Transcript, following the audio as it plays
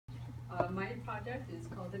My project is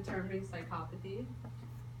called Determining Psychopathy.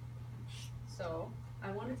 So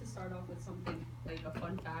I wanted to start off with something like a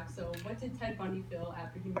fun fact. So what did Ted Bundy feel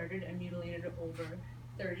after he murdered and mutilated over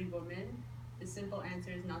 30 women? The simple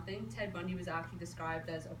answer is nothing. Ted Bundy was actually described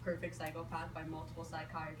as a perfect psychopath by multiple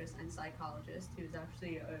psychiatrists and psychologists. He was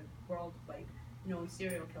actually a world known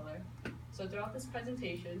serial killer. So throughout this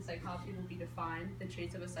presentation, psychopathy will be defined, the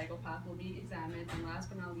traits of a psychopath will be examined, and last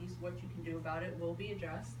but not least, what you can do about it will be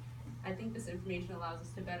addressed. I think this information allows us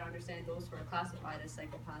to better understand those who are classified as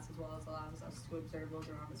psychopaths, as well as allows us to observe those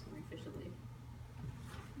around us more efficiently.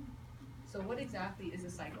 So what exactly is a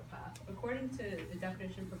psychopath? According to the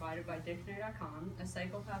definition provided by dictionary.com, a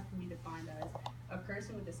psychopath can be defined as a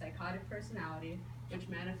person with a psychotic personality which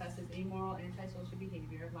manifests as amoral, antisocial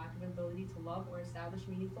behavior, lack of ability to love or establish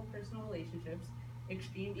meaningful personal relationships,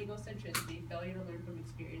 extreme egocentricity, failure to learn from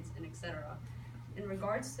experience, and etc. In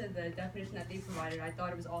regards to the definition that they provided, I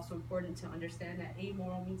thought it was also important to understand that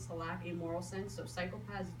amoral means to lack a moral sense, so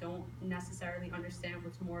psychopaths don't necessarily understand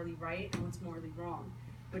what's morally right and what's morally wrong,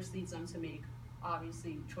 which leads them to make,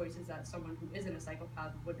 obviously, choices that someone who isn't a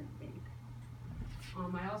psychopath wouldn't make.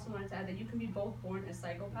 I also wanted to add that you can be both born a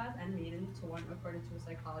psychopath and made into one, according to a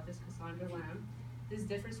psychologist, Cassandra Lamb. This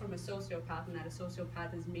differs from a sociopath in that a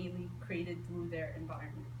sociopath is mainly created through their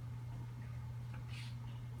environment.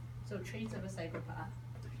 So traits of a psychopath.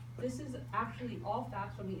 This is actually all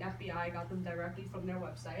facts from the FBI. I got them directly from their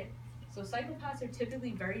website. So psychopaths are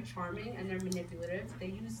typically very charming and they're manipulative. They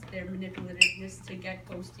use their manipulativeness to get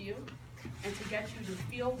close to you and to get you to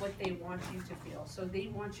feel what they want you to feel. So they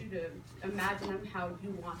want you to imagine them how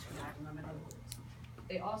you want to imagine them, in other words.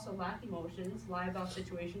 They also lack emotions, lie about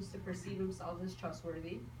situations to perceive themselves as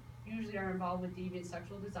trustworthy, usually are involved with deviant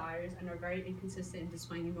sexual desires, and are very inconsistent in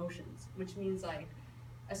displaying emotions, which means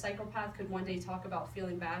a psychopath could one day talk about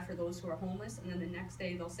feeling bad for those who are homeless, and then the next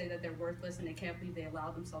day they'll say that they're worthless and they can't believe they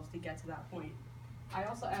allowed themselves to get to that point. I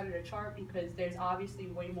also added a chart because there's obviously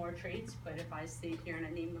way more traits, but if I stayed here and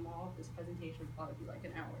I named them all, this presentation would probably be like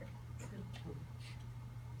an hour.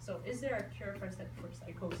 So is there a cure for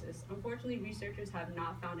psychosis? Unfortunately, researchers have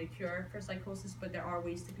not found a cure for psychosis, but there are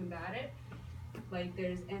ways to combat it. Like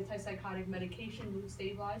there's antipsychotic medication, mood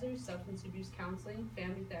stabilizers, substance abuse counseling,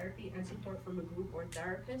 family therapy, and support from a group or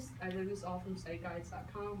therapist. I learned this all from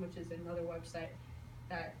psychguides.com, which is another website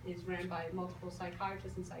that is ran by multiple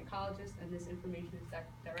psychiatrists and psychologists, and this information is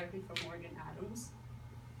directly from Morgan Adams.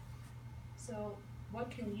 So what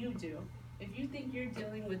can you do? If you think you're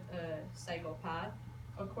dealing with a psychopath,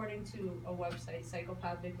 according to a website,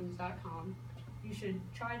 psychopathvictims.com, you should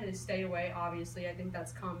try to stay away, obviously. I think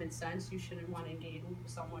that's common sense. You shouldn't want to engage with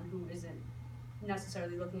someone who isn't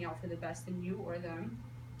necessarily looking out for the best in you or them.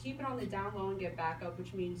 Keep it on the down low and get backup,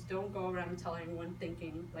 which means don't go around telling everyone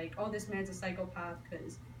thinking like, oh, this man's a psychopath,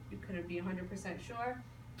 because you couldn't be 100% sure.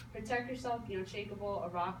 Protect yourself, be unshakable, a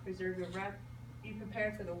rock, preserve your rep. Be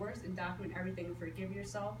prepared for the worst and document everything and forgive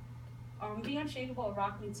yourself. Be unshakable, a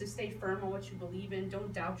rock means to stay firm on what you believe in.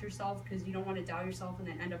 Don't doubt yourself, because you don't want to doubt yourself and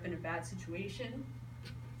then end up in a bad situation.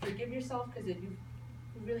 Forgive yourself, because if you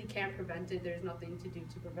really can't prevent it, there's nothing to do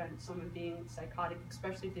to prevent someone being psychotic,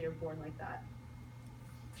 especially if they are born like that.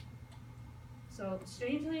 So,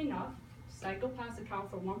 strangely enough, psychopaths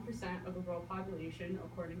account for 1% of the world population,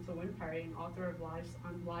 according to Wynne Perry, an author of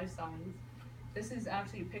Live Science. This is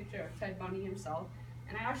actually a picture of Ted Bundy himself,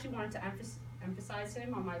 and I actually wanted to emphasize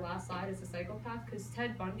him on my last slide as a psychopath, because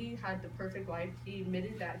Ted Bundy had the perfect life. He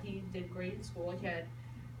admitted that he did great in school. He had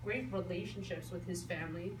great relationships with his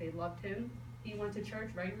family. They loved him. He went to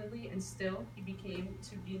church regularly, and still he became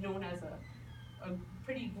to be known as a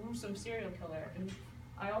pretty gruesome serial killer. And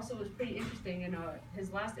I also was pretty interesting in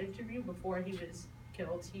his last interview before he was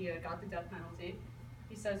killed. He got the death penalty.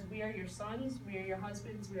 He says, "We are your sons, we are your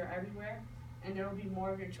husbands, we are everywhere, and there will be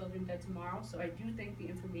more of your children dead tomorrow." So I do think the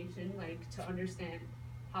information, to understand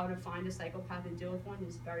how to find a psychopath and deal with one,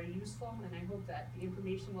 is very useful, and I hope that the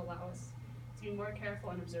information will allow us to be more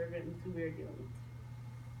careful and observant in who we are dealing with.